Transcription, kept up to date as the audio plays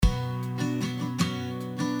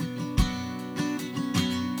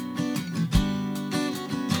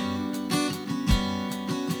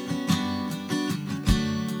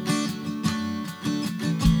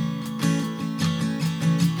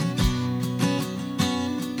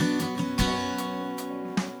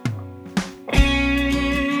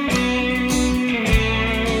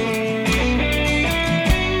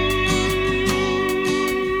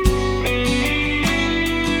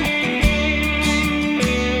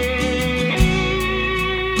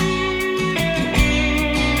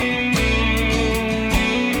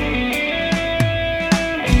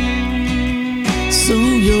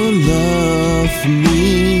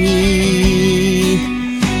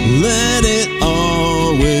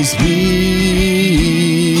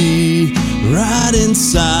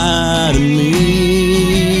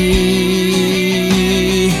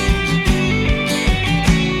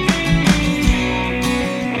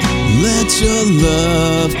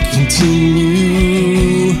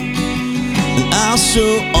continue, and I'll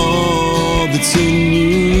show all that's in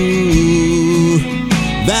you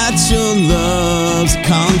that your love's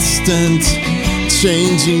constant,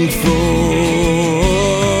 changing force.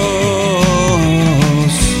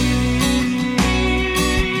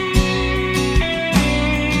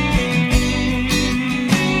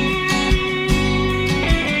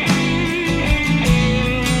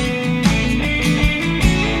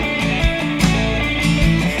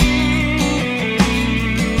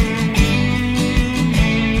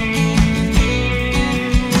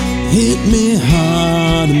 Hit me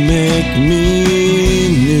hard and make me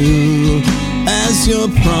new as your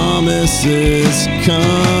promises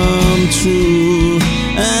come true,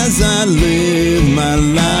 as I live my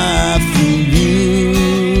life for you.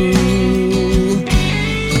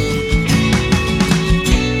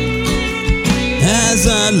 As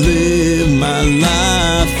I live my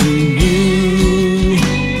life for you,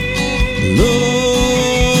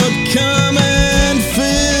 Lord, come and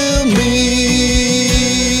fill me.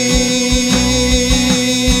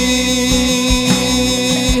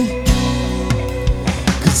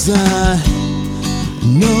 I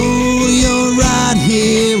know you're right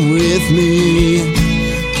here with me,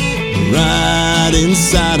 right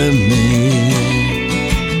inside of me.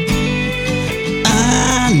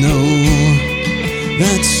 I know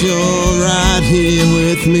that you're right here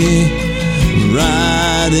with me,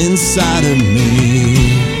 right inside of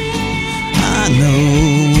me. I know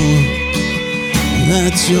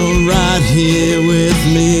that you're right here with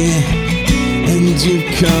me, and you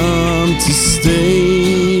come to stay.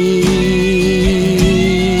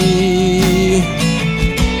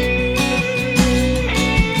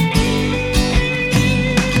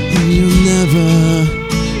 And you'll never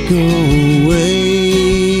go away.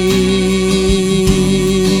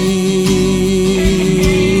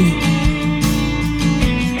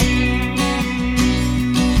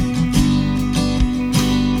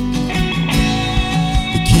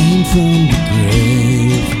 You came from the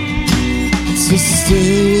grave to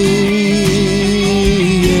stay,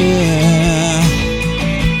 yeah.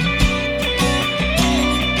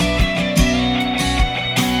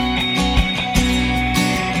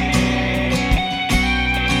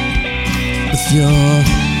 With your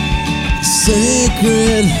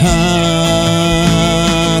sacred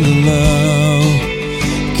heart of love,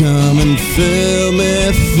 come and fill me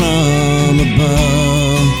from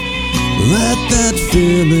above. Let that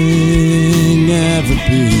feeling ever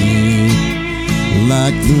be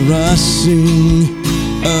like the rushing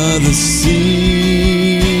of the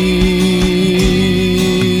sea,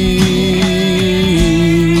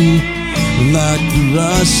 like the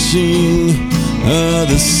rushing of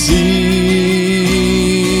the sea.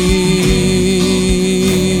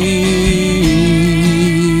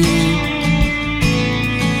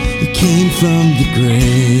 You came from the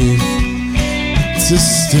grave to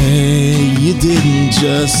stay. You didn't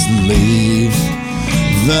just leave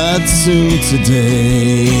the tomb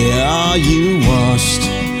today. Oh, you washed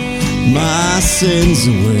my sins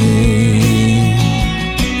away.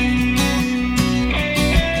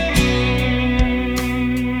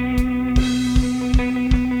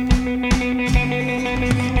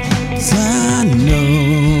 'Cause I know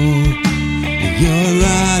you're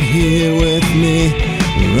right here with me,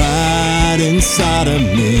 right inside of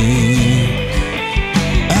me.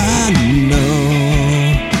 I know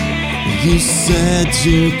you said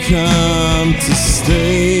you'd come to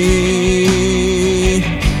stay.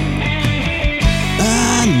 I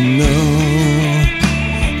know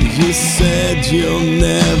you said you'll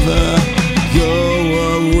never go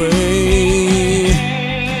away.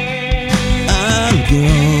 I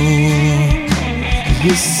know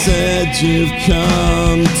you said you've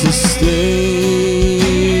come to stay.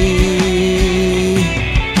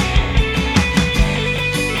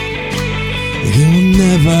 You'll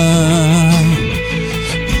never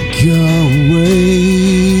go away.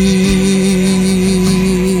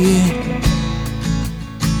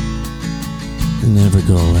 Never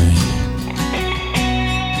go away.